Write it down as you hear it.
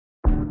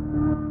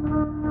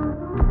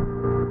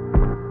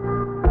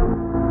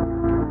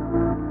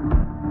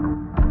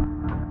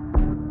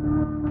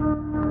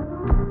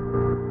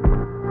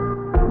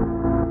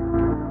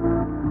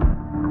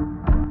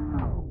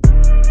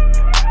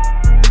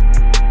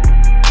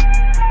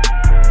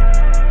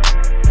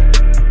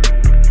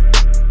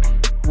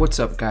What's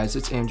up, guys?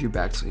 It's Andrew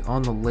Baxley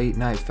on the Late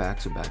Night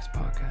Facts or Backs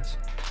podcast.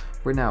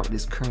 Right now, it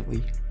is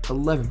currently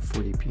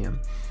 11:40 p.m.,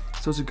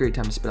 so it's a great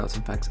time to spit out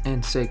some facts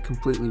and say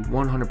completely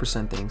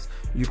 100% things.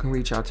 You can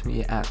reach out to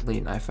me at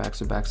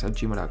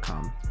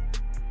latenightfactsorbacks@gmail.com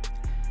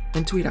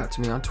and tweet out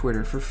to me on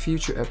Twitter for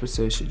future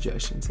episode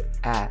suggestions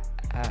at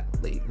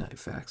Late Night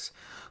Facts.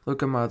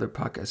 Look at my other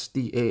podcast,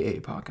 the AA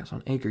podcast,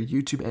 on Anchor,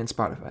 YouTube, and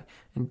Spotify,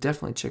 and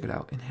definitely check it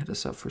out and hit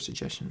us up for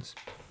suggestions.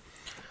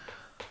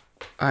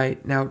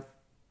 Alright, now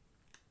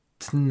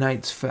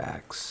tonight's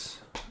facts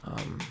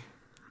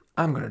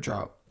I'm gonna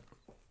drop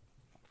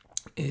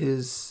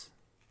is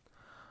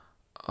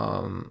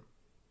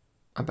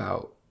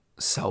about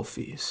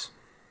selfies,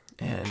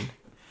 and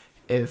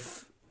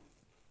if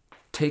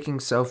taking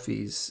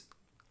selfies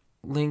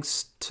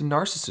links to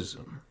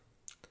narcissism.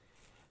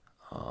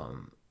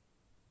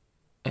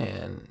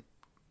 And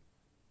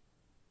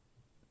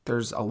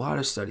there's a lot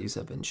of studies that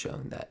have been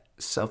shown that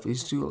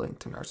selfies do link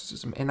to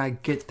narcissism, and I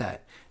get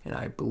that and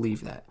I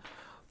believe that,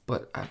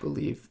 but I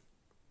believe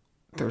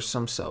there's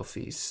some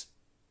selfies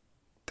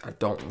that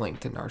don't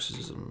link to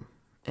narcissism,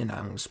 and I'm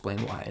going to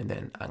explain why, and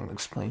then I'm going to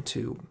explain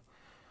too,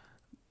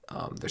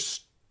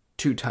 there's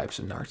two types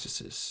of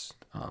narcissist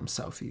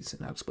selfies,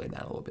 and I'll explain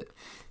that a little bit.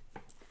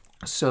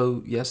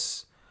 So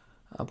yes,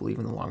 I believe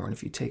in the long run,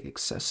 if you take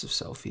excessive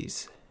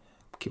selfies,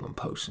 keep on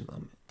posting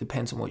them,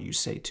 depends on what you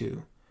say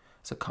too,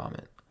 as a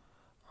comment,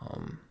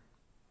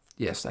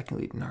 yes, that can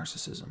lead to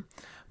narcissism.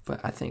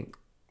 But I think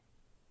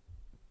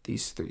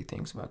these three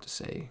things I'm about to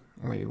say,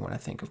 or maybe when I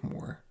think of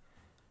more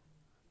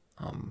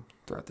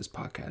throughout this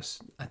podcast,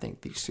 I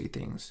think these three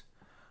things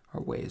are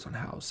ways on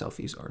how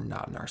selfies are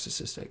not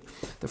narcissistic.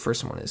 The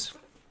first one is,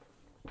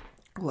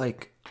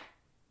 like,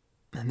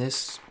 and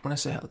this, when I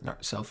say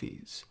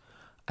selfies,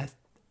 I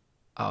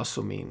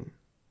also mean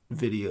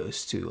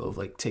videos too, of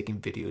like taking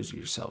videos of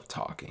yourself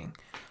talking.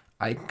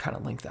 I kind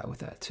of link that with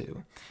that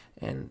too.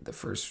 And the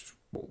first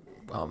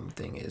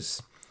thing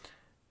is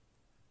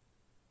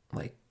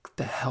like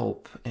the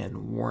help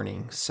and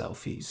warning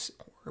selfies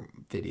or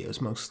videos,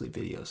 mostly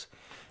videos.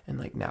 And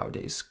like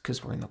nowadays,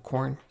 because we're in the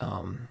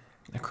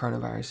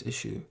coronavirus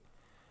issue,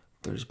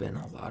 there's been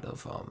a lot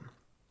of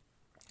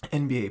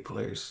NBA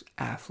players,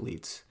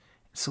 athletes,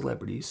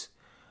 celebrities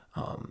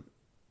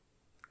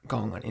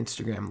going on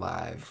Instagram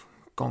Live,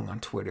 going on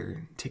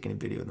Twitter, taking a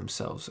video of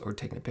themselves or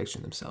taking a picture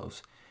of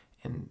themselves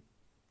and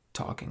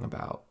talking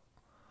about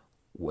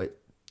what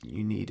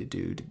you need to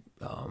do to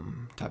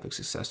topic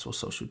successful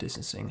social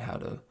distancing, how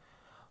to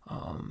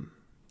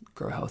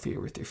grow healthier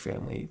with your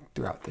family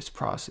throughout this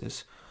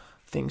process,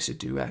 things to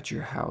do at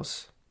your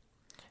house,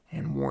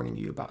 and warning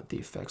you about the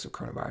effects of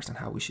coronavirus and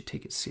how we should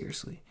take it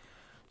seriously.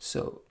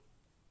 So,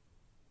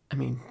 I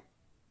mean,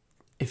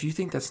 if you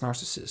think that's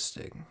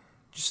narcissistic,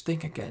 just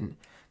think again.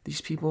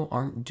 These people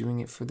aren't doing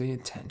it for the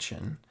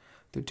attention.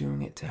 They're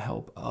doing it to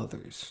help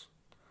others.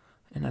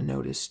 And I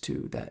noticed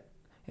too that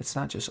it's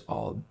not just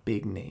all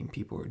big name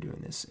people who are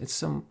doing this. It's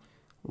some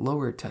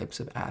lower types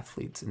of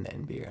athletes in the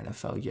NBA or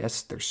NFL.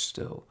 Yes, they're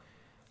still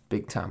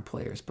big time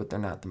players, but they're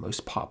not the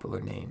most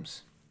popular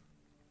names.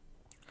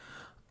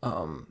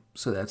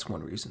 So that's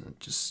one reason.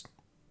 Just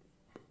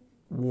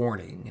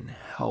warning and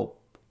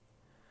help.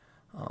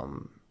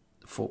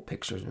 Full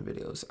pictures and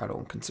videos, I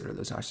don't consider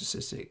those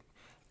narcissistic.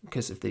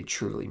 Because if they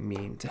truly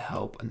mean to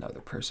help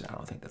another person, I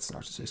don't think that's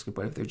narcissistic.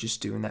 But if they're just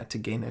doing that to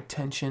gain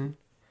attention,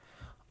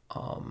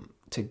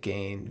 to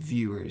gain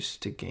viewers,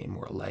 to gain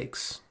more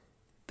likes,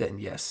 then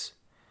yes,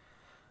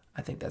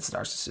 I think that's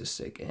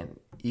narcissistic and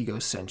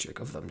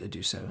egocentric of them to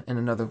do so. And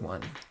another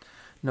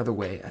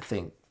way I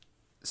think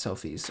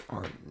selfies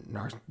aren't,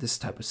 this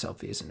type of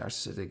selfie isn't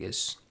narcissistic,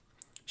 is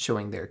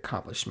showing their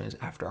accomplishments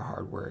after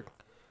hard work.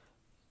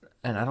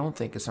 And I don't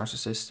think it's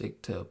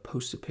narcissistic to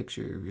post a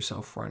picture of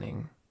yourself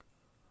running,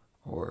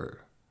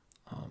 or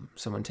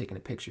someone taking a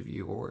picture of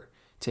you, or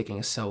taking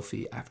a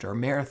selfie after a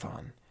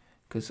marathon,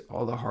 because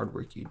all the hard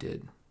work you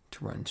did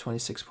to run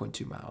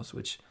 26.2 miles,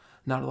 which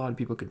not a lot of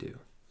people could do.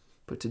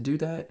 But to do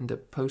that and to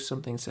post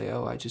something and say,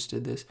 oh, I just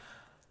did this,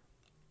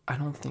 I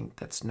don't think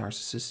that's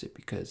narcissistic,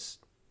 because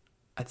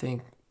I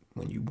think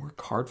when you work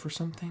hard for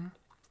something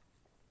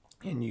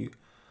and you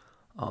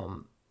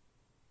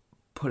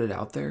put it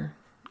out there,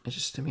 it's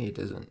just, to me, it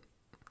doesn't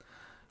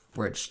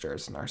register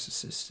as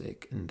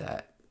narcissistic in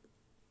that.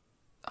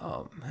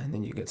 And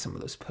then you get some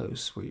of those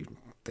posts where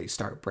they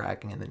start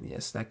bragging, and then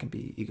yes, that can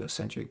be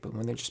egocentric. But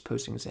when they're just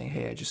posting and saying,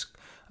 hey, I just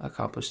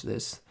accomplished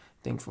this,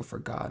 thankful for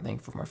God,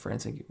 thankful for my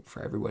friends, thank you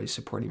for everybody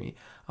supporting me,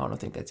 I don't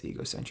think that's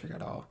egocentric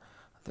at all.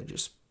 They're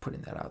just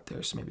putting that out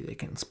there so maybe they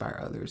can inspire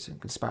others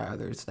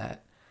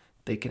that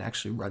they can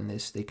actually run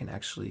this, they can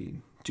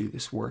actually do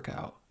this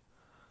workout.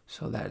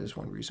 So that is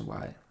one reason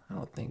why I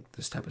don't think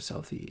this type of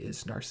selfie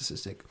is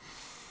narcissistic.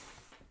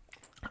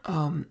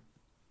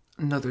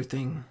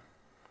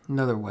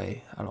 Another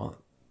way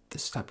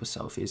this type of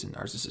selfie isn't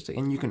narcissistic,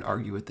 and you can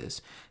argue with this,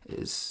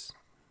 is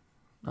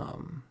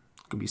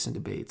could be some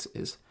debates,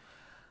 is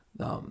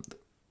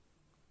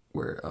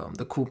where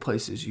the cool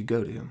places you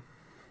go to.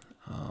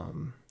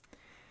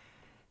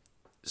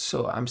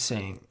 So I'm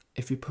saying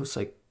if you post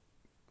like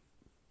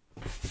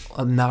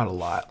not a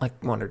lot,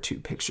 like 1 or 2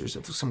 pictures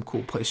of some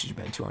cool places you've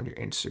been to on your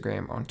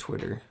Instagram, on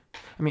Twitter.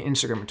 I mean,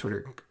 Instagram and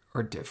Twitter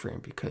are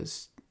different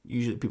because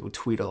usually people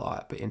tweet a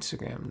lot, but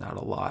Instagram not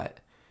a lot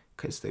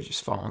because they're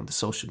just following the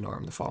social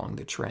norm, they're following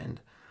the trend.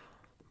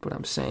 But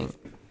I'm saying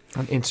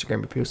on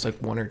Instagram, you post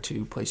like 1 or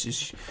 2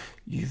 places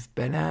you've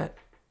been at,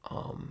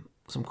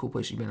 some cool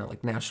places you've been at,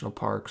 like national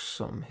parks,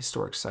 some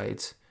historic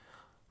sites,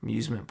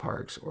 amusement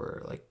parks,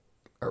 or like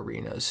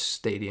arenas,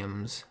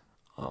 stadiums.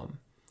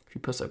 If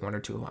you post like 1 or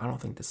 2, I don't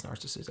think that's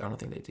narcissistic. I don't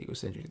think they take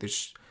egocentric. They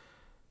just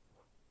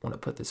want to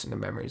put this into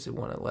memories. They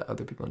want to let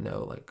other people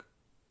know, like,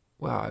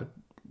 wow,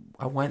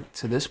 I went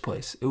to this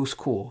place. It was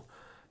cool.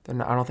 I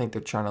don't think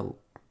they're trying to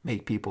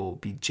make people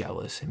be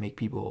jealous and make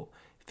people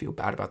feel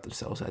bad about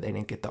themselves that they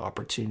didn't get the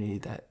opportunity,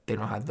 that they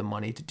don't have the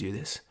money to do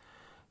this.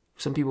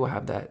 Some people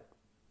have that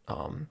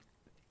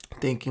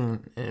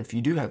thinking, and if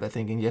you do have that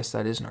thinking, yes,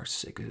 that is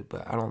narcissistic,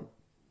 but I don't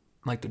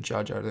like to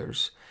judge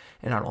others,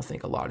 and I don't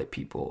think a lot of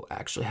people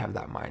actually have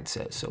that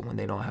mindset. So when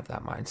they don't have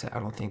that mindset, I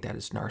don't think that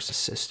is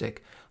narcissistic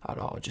at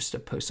all, just to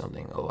post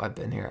something, oh, I've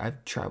been here,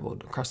 I've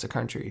traveled across the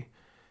country,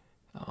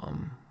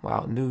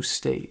 wow, new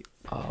state,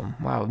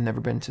 wow, I've never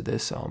been to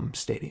this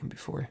stadium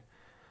before,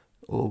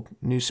 oh,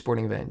 new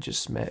sporting event,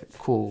 just met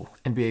cool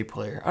NBA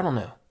player. I don't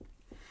know,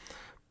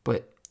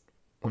 but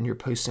when you're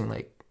posting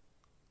like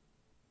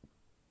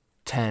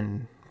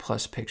 10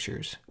 plus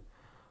pictures,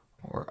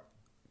 or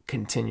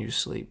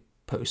continuously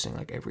posting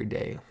like every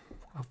day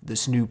of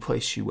this new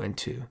place you went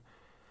to,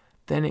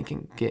 then it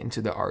can get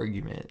into the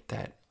argument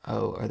that,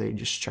 oh, are they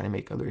just trying to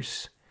make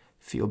others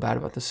feel bad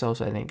about themselves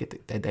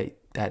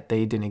that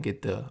they didn't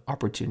get the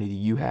opportunity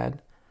you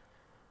had?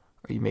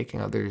 Are you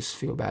making others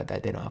feel bad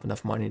that they don't have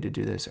enough money to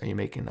do this? Are you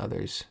making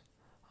others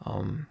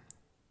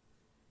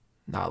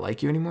not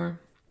like you anymore?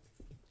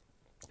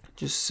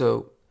 Just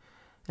so,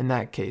 in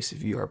that case,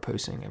 if you are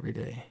posting every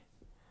day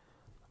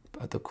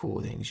about the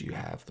cool things you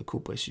have, the cool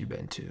places you've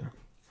been to,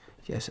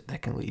 yes,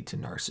 that can lead to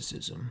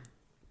narcissism.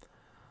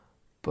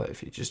 But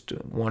if you're just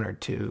doing 1 or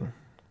 2,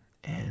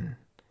 and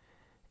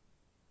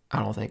I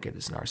don't think it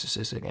is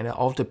narcissistic. And it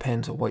all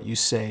depends on what you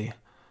say,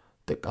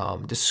 the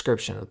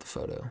description of the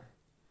photo.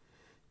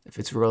 If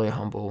it's really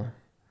humble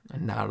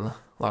and not a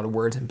lot of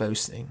words and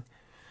boasting,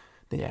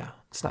 then yeah,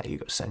 it's not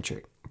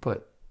egocentric.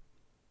 But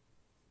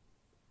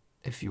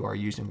if you are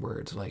using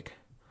words like,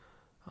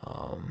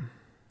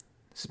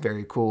 it's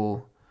very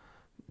cool,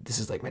 this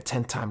is like my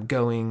 10th time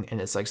going, and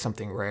it's like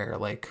something rare,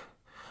 like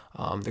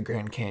the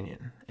Grand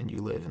Canyon, and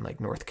you live in like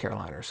North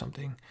Carolina or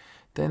something,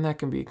 then that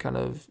can be kind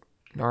of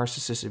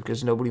narcissistic,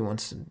 because nobody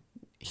wants to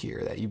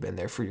hear that you've been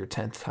there for your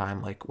 10th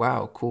time. Like,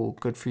 wow, cool,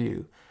 good for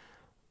you.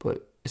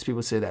 But as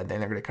people say that, then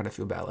they're going to kind of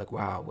feel bad, like,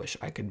 wow, I wish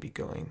I could be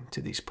going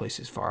to these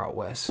places far out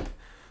west.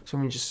 So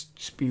I mean,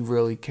 just be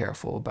really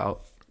careful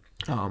about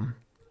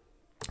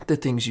the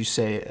things you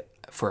say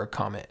for a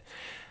comment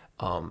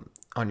on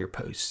your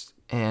post.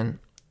 And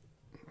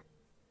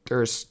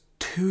there's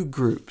 2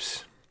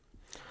 groups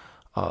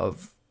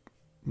of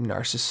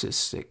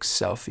narcissistic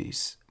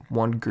selfies.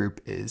 One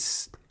group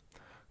is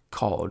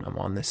called, I'm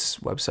on this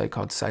website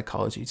called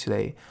Psychology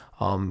Today,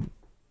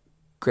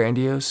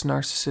 grandiose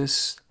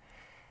narcissists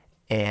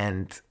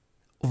and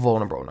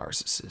vulnerable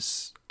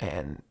narcissists.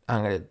 And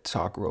I'm going to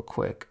talk real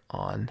quick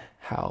on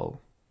how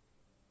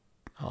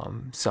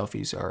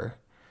selfies are,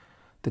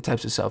 the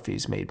types of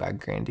selfies made by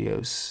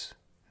grandiose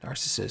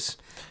narcissists.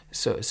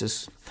 So it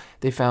says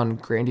they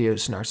found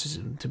grandiose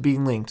narcissism to be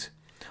linked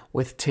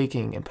with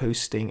taking and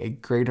posting a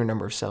greater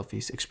number of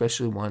selfies,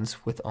 especially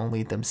ones with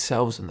only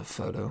themselves in the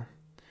photo,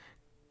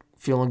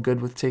 feeling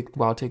good with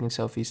while taking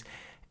selfies,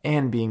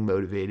 and being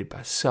motivated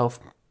by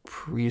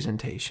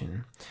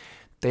self-presentation.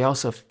 They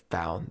also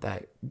found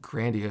that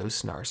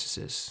grandiose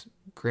narcissists,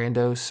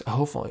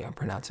 hopefully I'm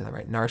pronouncing that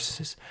right,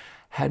 narcissists,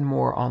 had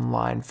more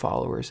online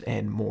followers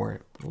and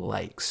more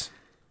likes.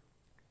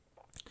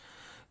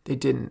 They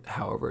didn't,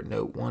 however,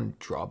 note one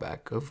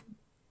drawback of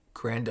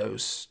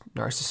grandiose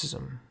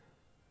narcissism,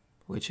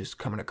 which is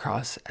coming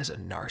across as a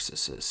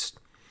narcissist.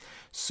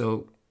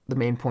 So the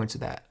main points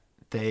of that,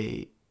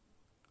 they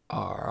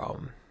are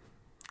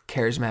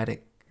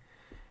charismatic,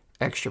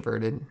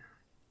 extroverted,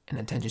 and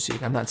attention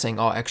seeking. I'm not saying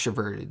all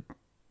extroverts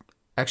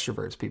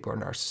people are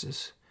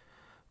narcissists,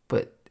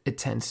 but it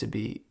tends to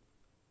be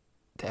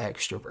the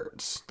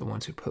extroverts, the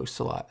ones who post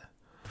a lot,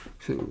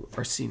 who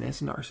are seen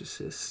as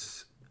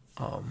narcissists.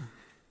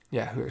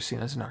 Who are seen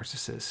as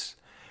narcissists.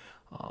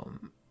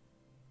 And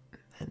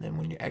then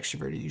when you're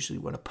extroverted, you usually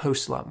want to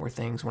post a lot more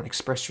things, want to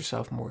express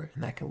yourself more,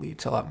 and that can lead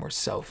to a lot more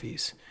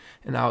selfies.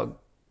 And I'll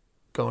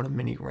go on a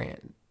mini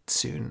rant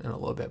soon in a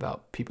little bit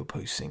about people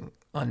posting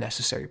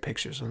unnecessary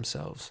pictures of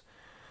themselves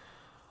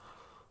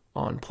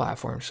on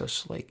platforms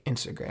such like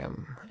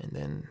Instagram, and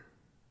then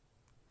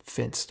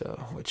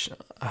FINSTA, which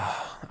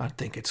I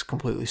think it's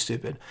completely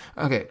stupid.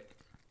 Okay,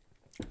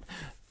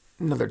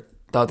 the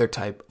other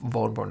type,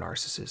 vulnerable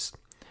narcissist.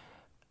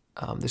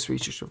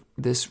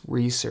 This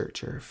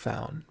researcher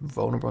found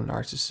vulnerable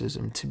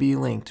narcissism to be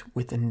linked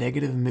with a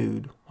negative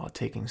mood while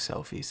taking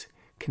selfies,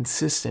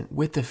 consistent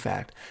with the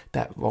fact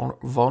that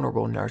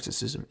vulnerable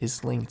narcissism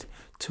is linked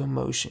to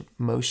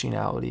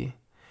emotionality,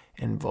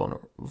 and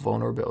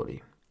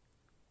vulnerability.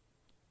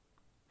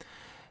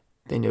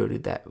 They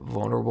noted that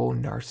vulnerable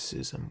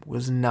narcissism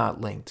was not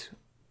linked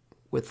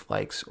with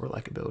likes or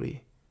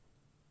likability,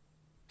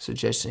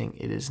 suggesting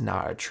it is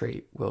not a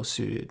trait well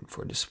suited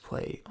for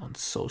display on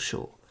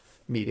social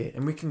media.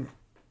 And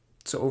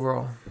so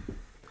overall,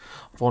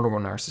 vulnerable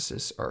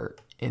narcissists are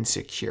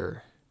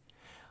insecure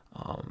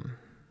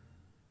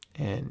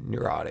and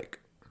neurotic.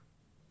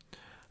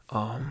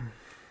 And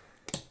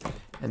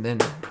then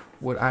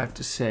what I have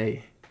to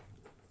say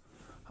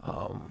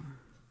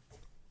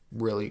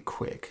really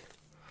quick,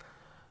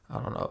 I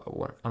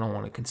don't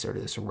want to consider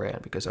this a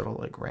rant because I don't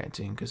like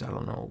ranting, because I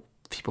don't know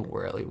if people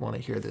really want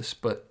to hear this,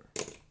 but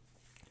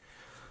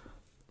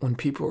when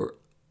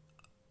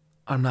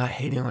I'm not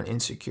hating on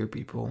insecure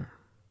people,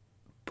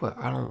 but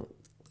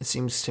it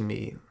seems to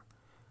me,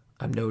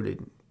 I know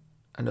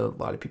a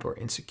lot of people are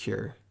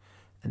insecure,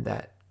 and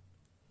that,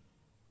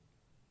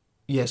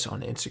 yes,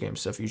 on Instagram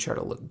stuff, you try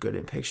to look good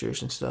in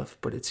pictures and stuff,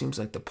 but it seems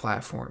like the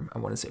platform, I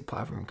want to say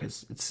platform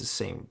because it's the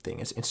same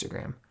thing as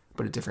Instagram,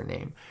 but a different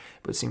name.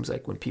 But it seems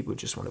like when people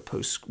just want to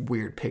post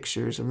weird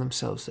pictures of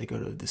themselves, they go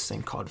to this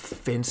thing called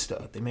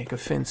FINSTA. They make a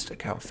FINSTA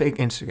account, fake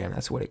Instagram.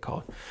 That's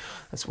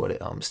what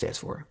it stands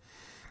for.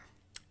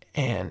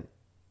 And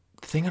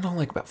the thing I don't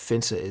like about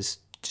FINSTA is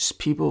just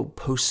people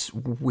post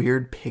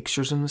weird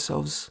pictures of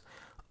themselves,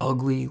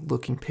 ugly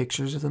looking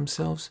pictures of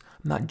themselves.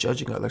 I'm not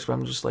judging others, but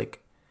I'm just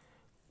like,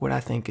 what I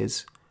think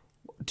is,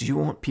 do you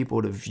want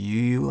people to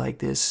view you like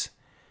this?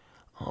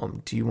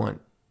 Do you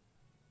want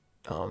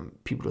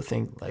people to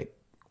think like,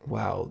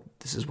 wow,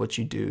 this is what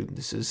you do,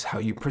 this is how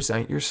you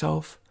present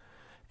yourself?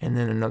 And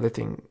then another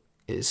thing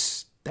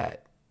is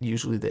that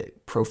usually the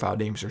profile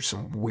names are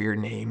some weird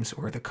names,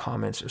 or the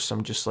comments are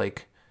some just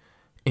like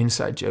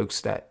inside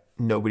jokes that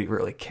nobody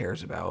really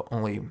cares about.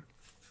 The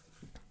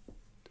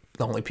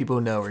only people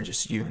who know are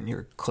just you and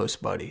your close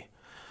buddy.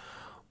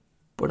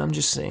 But I'm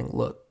just saying,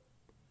 look,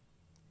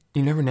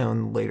 you never know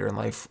later in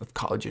life if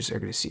colleges are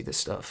going to see this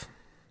stuff,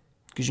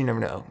 because you never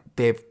know.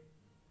 They have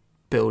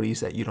abilities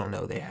that you don't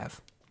know they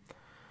have.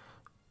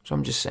 So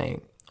I'm just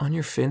saying, on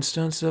your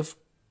Finsta and stuff,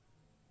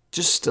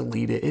 just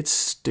delete it. It's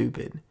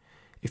stupid.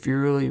 If you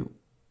really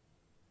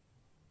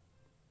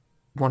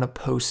want to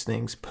post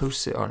things,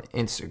 post it on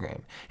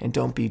Instagram, and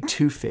don't be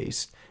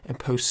two-faced and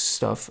post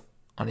stuff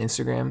on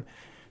Instagram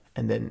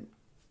and then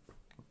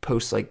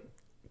post like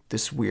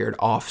this weird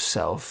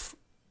off-self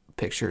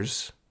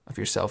pictures of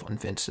yourself on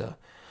Finsta.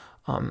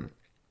 And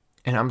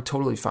I'm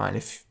totally fine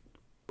if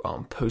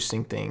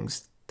posting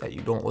things that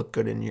you don't look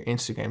good in your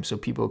Instagram, so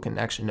people can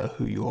actually know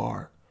who you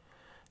are,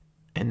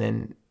 and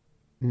then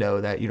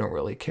know that you don't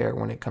really care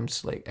when it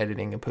comes to like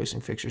editing and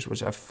posting pictures,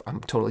 which I'm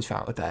totally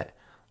fine with that.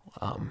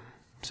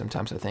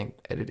 Sometimes I think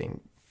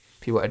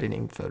people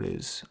editing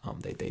photos,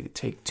 they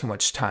take too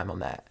much time on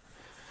that.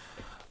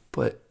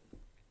 But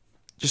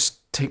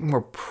just take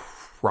more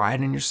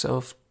pride in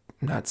yourself.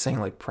 I'm not saying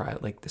like pride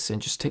like the sin,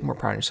 just take more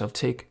pride in yourself.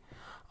 Take,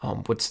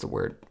 what's the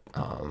word?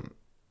 I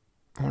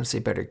want to say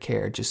better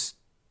care. Just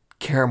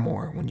care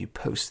more when you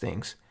post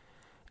things.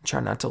 Try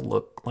not to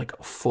look like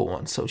a fool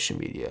on social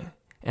media.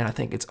 And I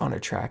think it's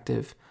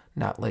unattractive,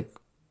 not like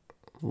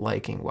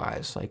liking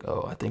wise, like,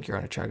 oh, I think you're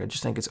unattractive. I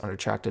just think it's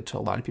unattractive to a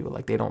lot of people.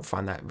 Like, they don't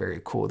find that very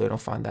cool. They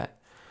don't find that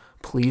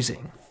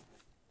pleasing.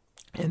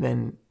 And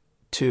then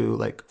to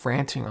like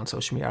ranting on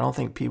social media, I don't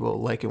think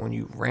people like it when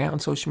you rant on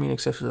social media,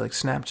 except for like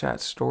Snapchat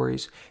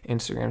stories,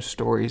 Instagram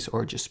stories,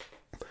 or just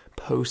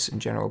posts in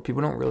general.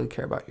 People don't really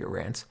care about your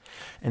rants.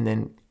 And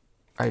then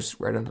I just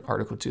read an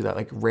article too that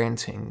like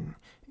ranting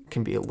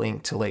can be a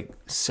link to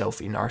like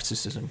selfie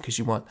narcissism, because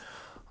you want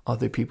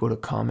other people to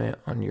comment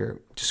on your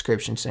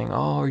description saying,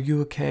 oh, are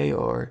you okay?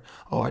 Or,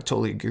 oh, I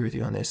totally agree with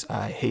you on this.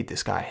 I hate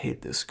this guy. I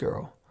hate this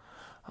girl.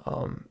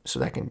 So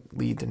that can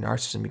lead to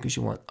narcissism, because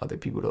you want other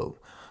people to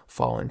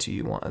fall into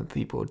you, want other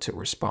people to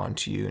respond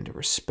to you and to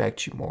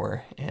respect you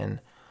more, and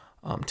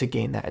to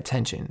gain that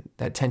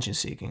attention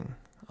seeking.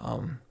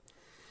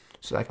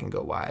 So that can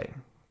go why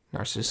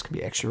narcissists can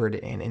be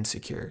extroverted and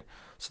insecure.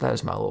 So that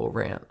is my little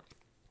rant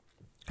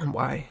on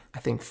why I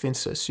think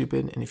Finsta is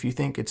stupid. And if you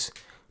think it's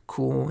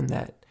cool and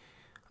that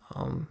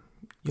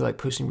you like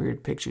posting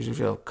weird pictures of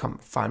yourself, come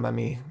find by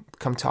me,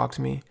 come talk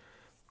to me,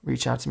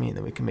 reach out to me, and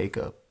then we can make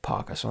a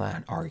podcast on that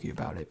and argue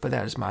about it. But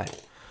that is my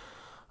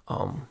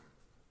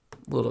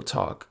little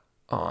talk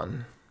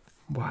on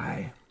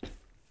why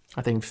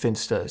I think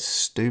Finsta is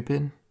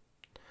stupid,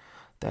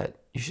 that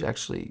you should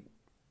actually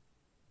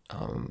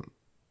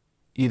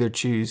either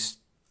choose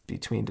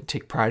between to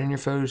take pride in your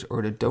photos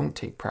or to don't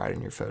take pride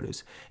in your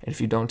photos. And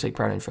if you don't take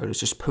pride in your photos,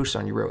 just post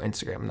on your real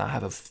Instagram and not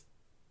have a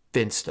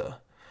Finsta.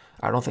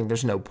 I don't think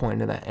there's no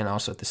point in that. And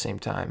also at the same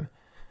time,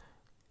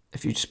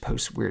 if you just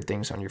post weird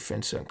things on your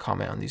Finsta and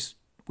comment on these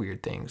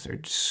weird things, or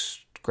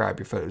just grab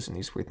your photos in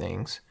these weird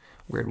things,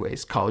 weird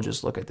ways,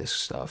 colleges look at this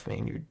stuff. I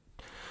mean, you're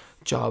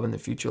job in the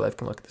future life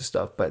can look at this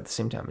stuff, but at the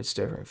same time, it's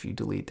different if you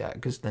delete that,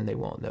 because then they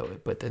won't know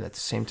it. But then at the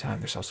same time,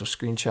 there's also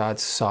screenshots,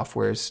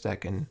 softwares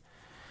that can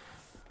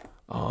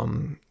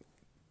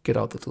get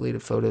all the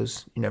deleted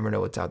photos. You never know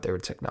what's out there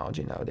with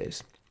technology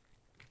nowadays.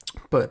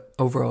 But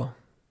overall,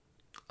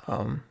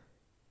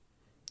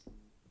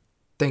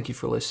 thank you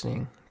for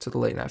listening to the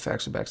Late Night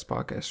Facts and Facts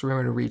podcast.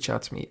 Remember to reach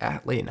out to me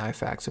at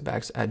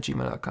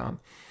latenightfactsandfacts@gmail.com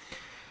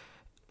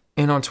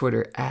and on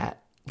Twitter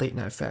at Late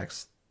Night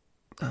Facts.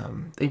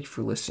 Thank you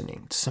for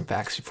listening to some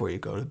facts before you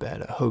go to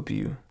bed. I hope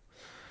you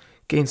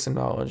gain some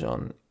knowledge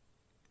on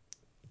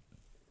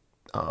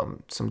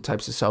some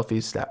types of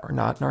selfies that are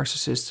not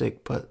narcissistic,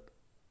 but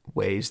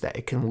ways that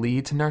it can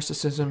lead to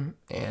narcissism,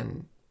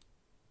 and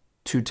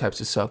 2 types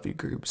of selfie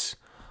groups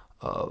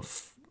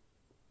of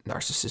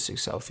narcissistic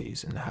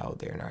selfies and how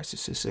they're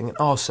narcissistic, and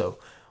also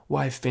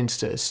why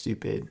FINSTA is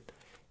stupid,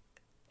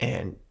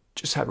 and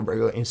just have a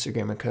regular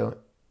Instagram account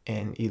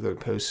and either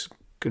post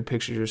good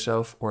pictures of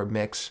yourself or a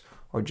mix,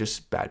 or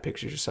just bad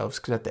pictures of yourselves,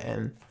 because at the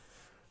end,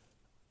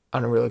 I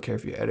don't really care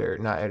if you edit or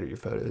not edit your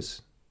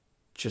photos.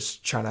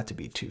 Just try not to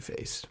be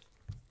two-faced.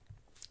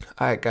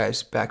 All right,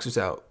 guys, Bax is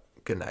out.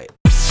 Good night.